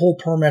did pull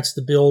permits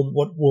to build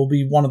what will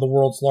be one of the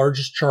world's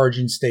largest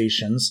charging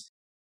stations.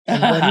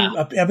 And what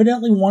he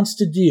evidently wants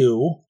to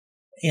do,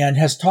 and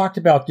has talked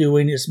about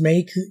doing, is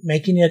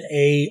making it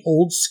a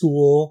old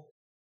school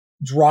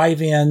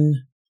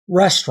drive-in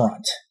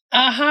restaurant.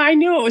 I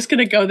knew it was going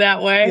to go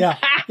that way.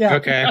 Yeah.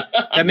 Okay.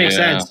 That makes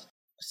sense.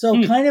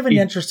 So kind of an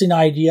interesting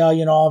idea,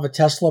 of a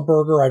Tesla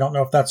burger. I don't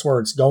know if that's where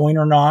it's going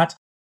or not,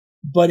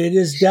 but it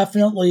is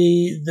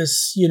definitely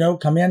this,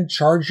 come in,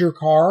 charge your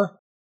car.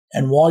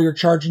 And while you're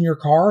charging your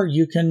car,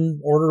 you can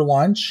order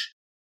lunch.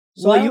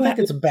 So I don't think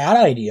it's a bad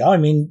idea. I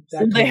mean,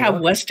 they have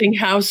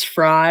Westinghouse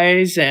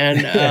fries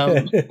and,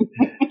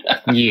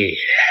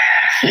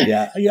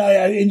 Yeah.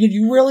 And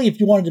you really, if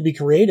you wanted to be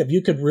creative,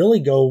 you could really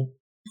go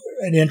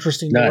an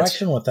interesting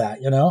direction with that,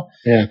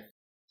 Yeah.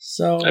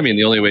 So,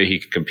 the only way he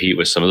could compete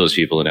with some of those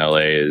people in LA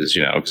is,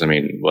 because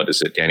what is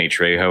it? Danny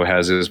Trejo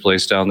has his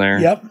place down there.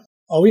 Yep.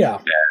 Oh yeah.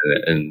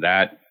 And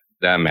that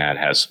man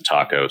has some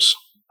tacos.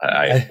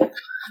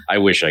 I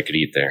wish I could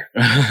eat there.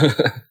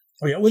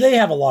 Oh yeah. Well, they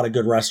have a lot of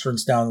good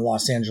restaurants down in the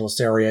Los Angeles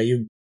area.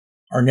 You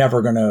are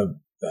never going to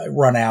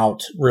run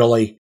out,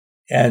 really,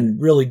 and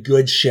really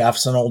good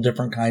chefs and all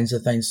different kinds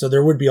of things. So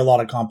there would be a lot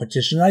of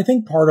competition. And I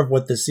think part of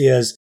what this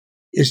is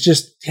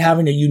just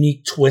having a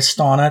unique twist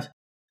on it.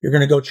 You're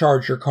going to go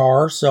charge your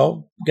car,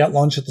 so get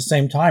lunch at the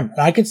same time. And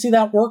I could see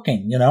that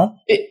working,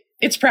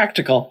 It's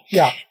practical.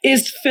 Yeah.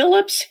 Is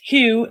Philips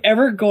Hue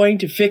ever going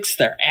to fix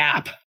their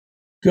app?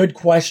 Good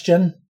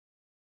question.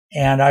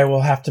 And I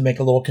will have to make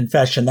a little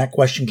confession. That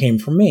question came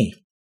from me.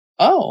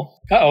 Oh.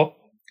 Uh-oh.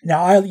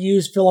 Now, I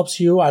use Philips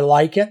Hue. I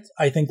like it.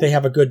 I think they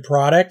have a good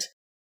product.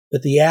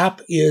 But the app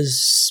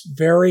is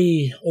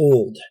very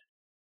old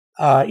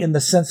in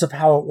the sense of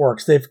how it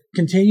works. They've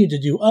continued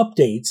to do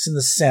updates in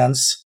the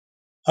sense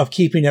of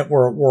keeping it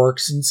where it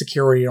works and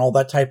security and all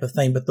that type of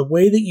thing. But the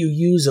way that you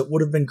use it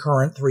would have been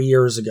current 3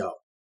 years ago.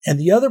 And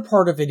the other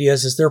part of it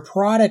is their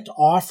product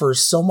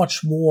offers so much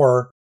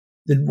more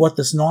than what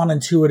this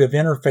non-intuitive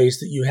interface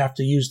that you have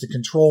to use to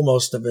control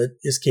most of it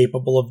is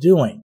capable of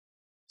doing.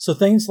 So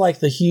things like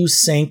the Hue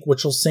Sync,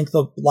 which will sync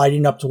the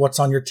lighting up to what's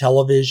on your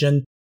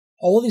television,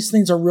 all of these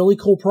things are really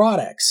cool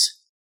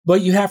products.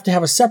 But you have to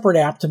have a separate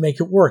app to make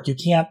it work. You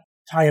can't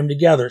tie them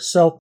together.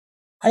 So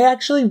I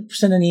actually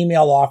sent an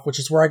email off, which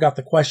is where I got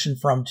the question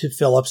from, to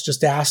Philips,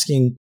 just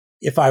asking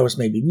if I was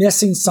maybe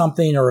missing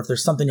something or if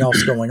there's something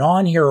else going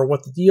on here or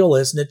what the deal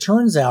is. And it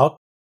turns out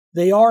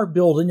they are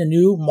building a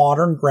new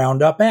modern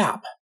ground-up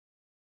app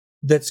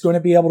that's going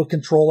to be able to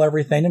control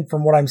everything. And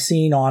from what I'm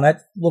seeing on it,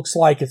 looks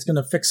like it's going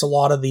to fix a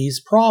lot of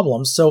these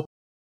problems. So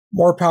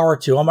more power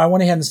to them. I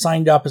went ahead and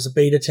signed up as a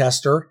beta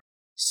tester.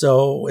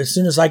 So as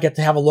soon as I get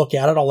to have a look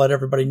at it, I'll let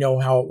everybody know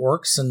how it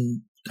works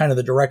and kind of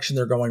the direction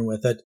they're going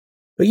with it.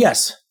 But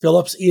yes,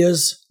 Philips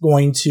is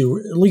going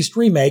to at least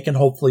remake and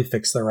hopefully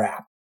fix their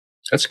app.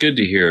 That's good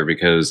to hear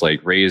because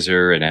like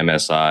Razer and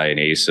MSI and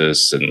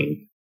Asus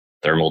and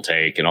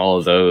Thermaltake and all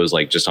of those,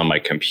 like just on my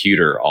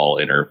computer, all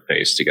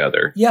interface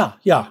together. Yeah.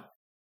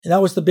 And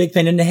that was the big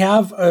thing. And to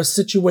have a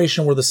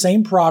situation where the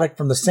same product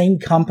from the same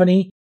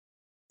company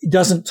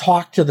doesn't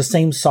talk to the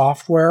same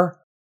software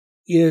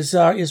is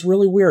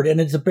really weird. And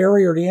it's a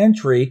barrier to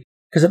entry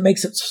because it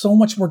makes it so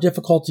much more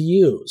difficult to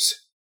use.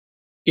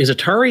 Is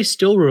Atari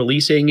still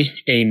releasing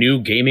a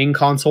new gaming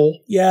console?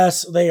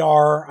 Yes, they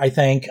are, I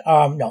think.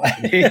 No.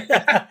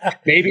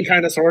 Maybe,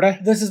 kind of, sort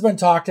of. This has been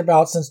talked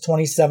about since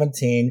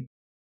 2017.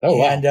 Oh,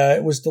 wow. And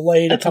it was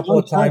delayed That's a couple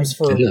of times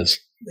for It is.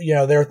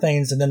 their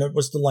things. And then it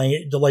was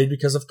delayed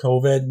because of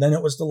COVID. And then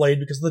it was delayed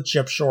because of the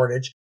chip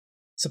shortage.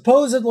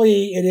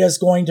 Supposedly, it is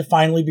going to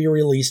finally be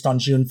released on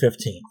June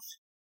 15th.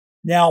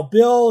 Now,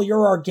 Bill,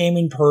 you're our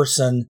gaming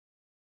person.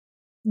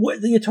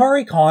 The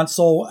Atari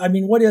console, I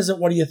mean, what is it?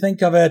 What do you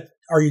think of it?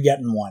 Are you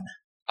getting one?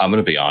 I'm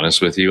going to be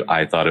honest with you.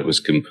 I thought it was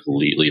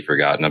completely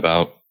forgotten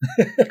about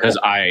because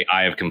I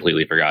have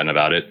completely forgotten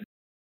about it.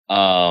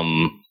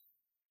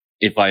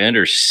 If I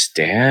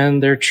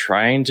understand they're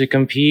trying to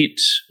compete,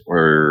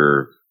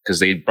 or because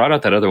they brought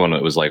out that other one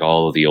that was like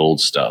all of the old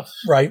stuff,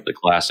 right? The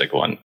classic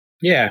one.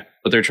 Yeah.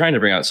 But they're trying to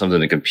bring out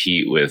something to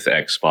compete with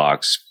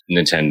Xbox,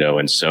 Nintendo,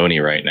 and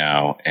Sony right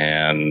now.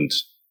 And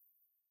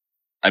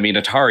I mean,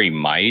 Atari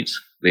might.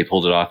 They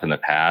pulled it off in the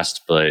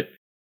past, but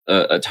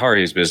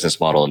Atari's business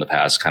model in the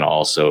past kind of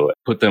also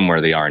put them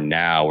where they are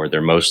now, where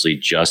they're mostly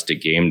just a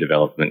game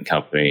development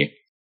company.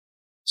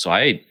 So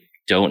I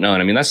don't know.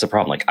 And I mean, that's the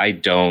problem. Like, I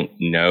don't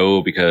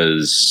know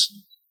because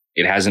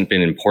it hasn't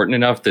been important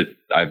enough that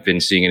I've been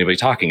seeing anybody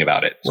talking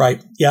about it.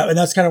 Right. Yeah. And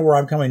that's kind of where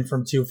I'm coming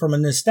from too. From a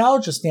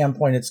nostalgia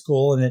standpoint, it's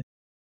cool. And it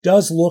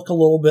does look a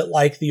little bit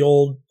like the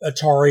old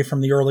Atari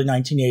from the early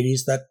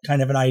 1980s, that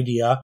kind of an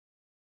idea.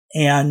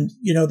 And,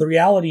 the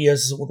reality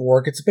is it would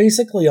work. It's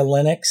basically a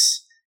Linux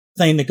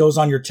thing that goes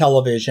on your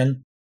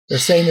television. They're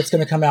saying it's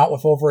going to come out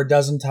with over a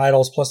dozen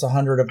titles plus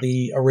 100 of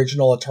the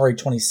original Atari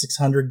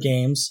 2600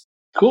 games.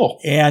 Cool.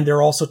 And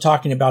they're also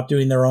talking about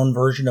doing their own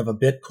version of a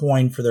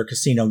Bitcoin for their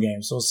casino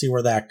game. So we'll see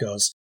where that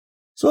goes.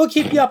 So we'll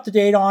keep you up to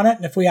date on it.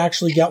 And if we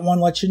actually get one,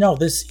 let you know.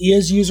 This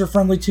is User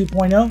Friendly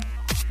 2.0.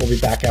 We'll be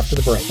back after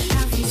the break.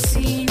 Have you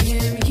seen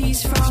him?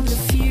 He's from the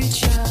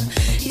future.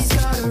 He's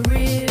got a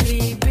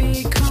really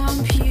big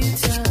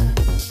computer.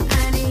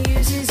 And he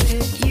uses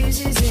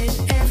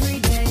it every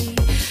day.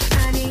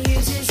 And he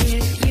uses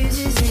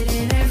it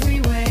in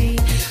every way.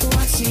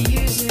 What's he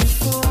use it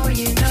for?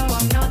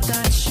 I'm not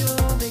that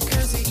sure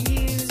because it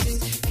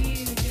uses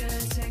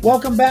future tech.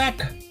 Welcome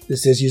back.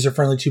 This is User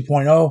Friendly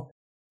 2.0.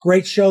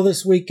 Great show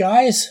this week,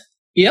 guys.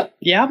 Yep.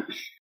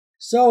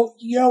 So,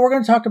 we're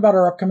going to talk about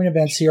our upcoming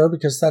events here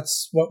because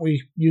that's what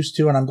we used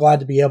to, and I'm glad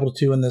to be able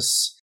to in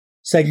this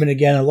segment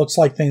again. It looks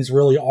like things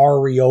really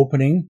are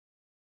reopening.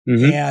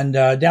 Mm-hmm. And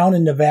down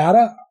in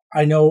Nevada,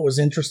 I know it was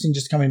interesting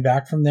just coming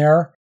back from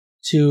there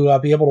to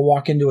be able to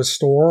walk into a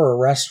store or a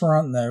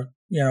restaurant and the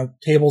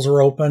tables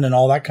are open and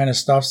all that kind of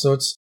stuff. So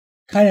it's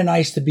kind of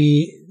nice to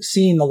be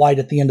seeing the light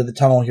at the end of the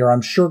tunnel here.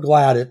 I'm sure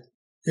glad it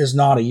is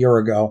not a year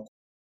ago.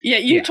 Yeah,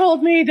 you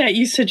told me that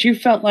you said you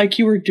felt like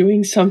you were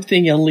doing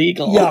something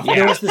illegal. Yeah,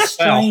 there was this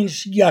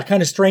strange,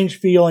 kind of strange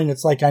feeling.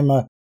 It's like I'm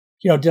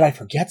did I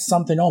forget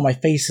something? Oh, my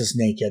face is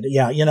naked.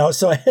 Yeah,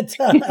 so it,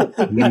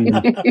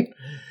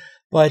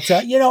 but,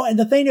 and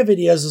the thing of it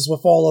is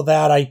with all of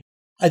that, I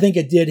think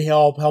it did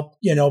help,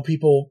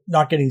 people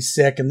not getting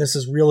sick. And this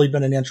has really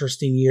been an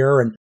interesting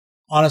year. And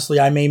honestly,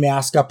 I may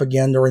mask up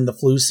again during the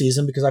flu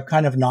season because I've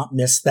kind of not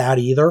missed that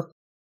either.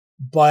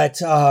 But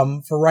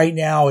for right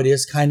now, it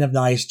is kind of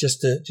nice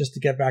just to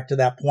get back to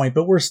that point.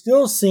 But we're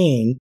still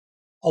seeing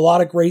a lot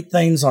of great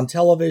things on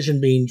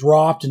television being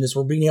dropped. And as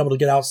we're being able to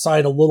get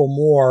outside a little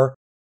more,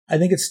 I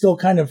think it's still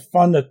kind of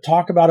fun to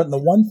talk about it. And the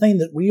one thing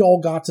that we all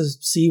got to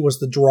see was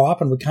the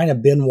drop, and we kind of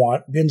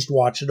binged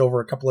watch it over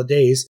a couple of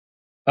days.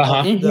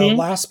 The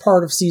last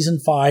part of season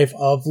 5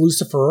 of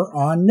Lucifer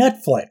on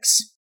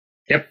Netflix.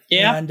 Yep.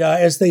 Yeah. And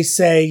as they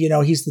say,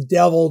 he's the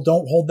devil.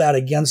 Don't hold that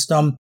against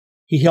him.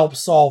 He helps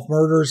solve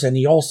murders, and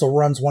he also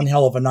runs one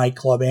hell of a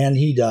nightclub, and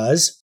he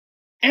does.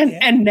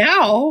 And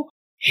now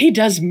he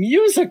does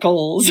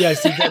musicals.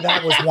 Yes,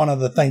 that was one of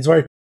the things.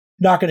 We're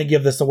not going to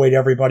give this away to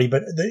everybody,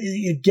 but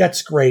it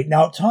gets great.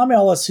 Now, Tom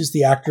Ellis, who's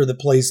the actor that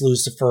plays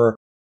Lucifer,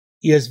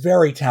 is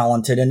very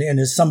talented and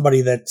is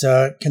somebody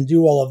that can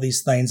do all of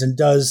these things and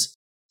does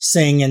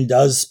sing and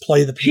does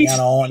play the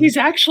piano. He's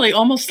actually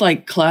almost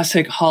like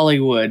classic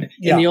Hollywood.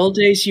 In the old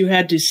days, you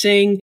had to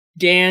sing,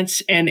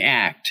 dance, and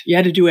act. You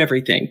had to do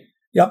everything.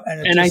 Yep.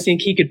 And I think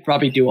he could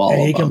probably do all of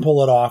them. He can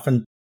pull it off.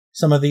 And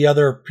some of the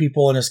other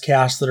people in his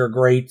cast that are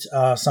great,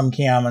 some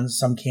can and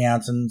some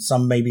can't, and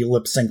some may be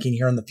lip syncing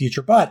here in the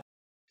future. But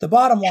the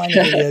bottom line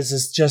of it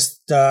is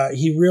just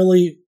he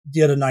really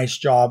did a nice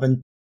job.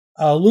 And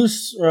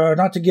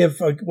not to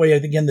give away,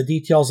 again, the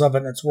details of it,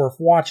 and it's worth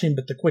watching,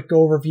 but the quick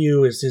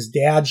overview is his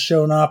dad's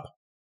shown up.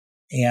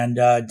 And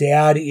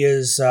Dad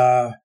is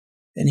and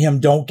him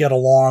don't get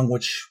along,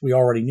 which we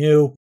already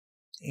knew.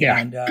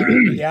 And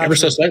ever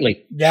so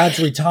slightly. Dad's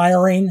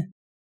retiring,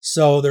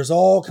 So there's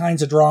all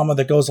kinds of drama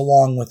that goes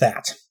along with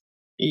that.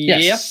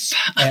 Yes.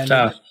 And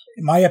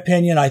in my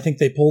opinion, I think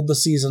they pulled the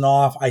season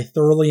off. I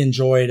thoroughly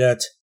enjoyed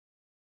it.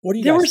 What do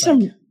you guys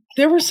think?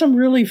 There were some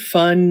really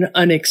fun,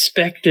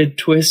 unexpected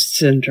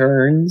twists and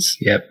turns.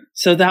 Yep.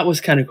 So that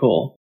was kind of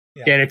cool.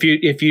 Yeah. And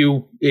if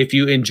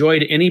you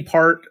enjoyed any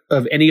part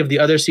of any of the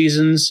other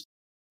seasons,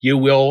 you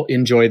will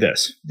enjoy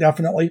this.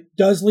 Definitely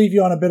does leave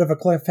you on a bit of a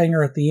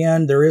cliffhanger at the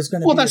end. There is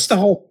going to be that's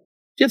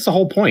the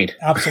whole point.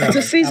 Absolutely.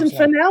 It's a season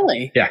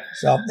finale. Yeah.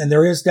 So, and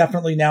there is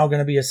definitely now going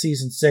to be a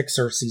season 6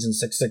 or season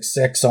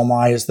 666, oh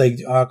my, as they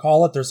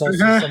call it. There's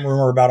also some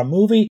rumor about a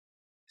movie.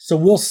 So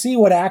we'll see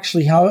what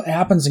actually how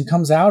happens and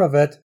comes out of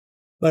it.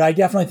 But I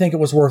definitely think it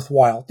was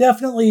worthwhile.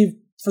 Definitely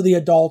for the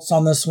adults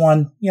on this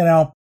one,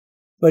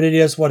 but it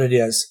is what it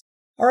is.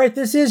 All right,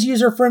 this is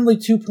User Friendly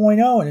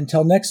 2.0. And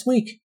until next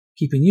week,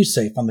 keeping you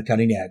safe on the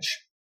cutting edge.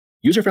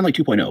 User Friendly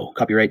 2.0,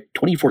 copyright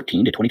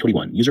 2014 to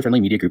 2021, User Friendly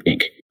Media Group,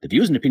 Inc. The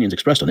views and opinions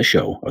expressed on this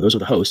show are those of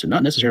the host and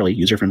not necessarily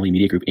User Friendly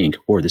Media Group, Inc.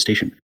 or this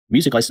station.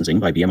 Music licensing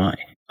by BMI.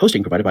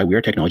 Hosting provided by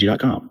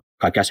WeAreTechnology.com.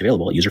 Podcast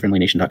available at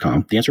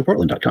userfriendlynation.com,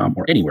 theanswerportland.com,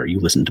 or anywhere you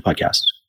listen to podcasts.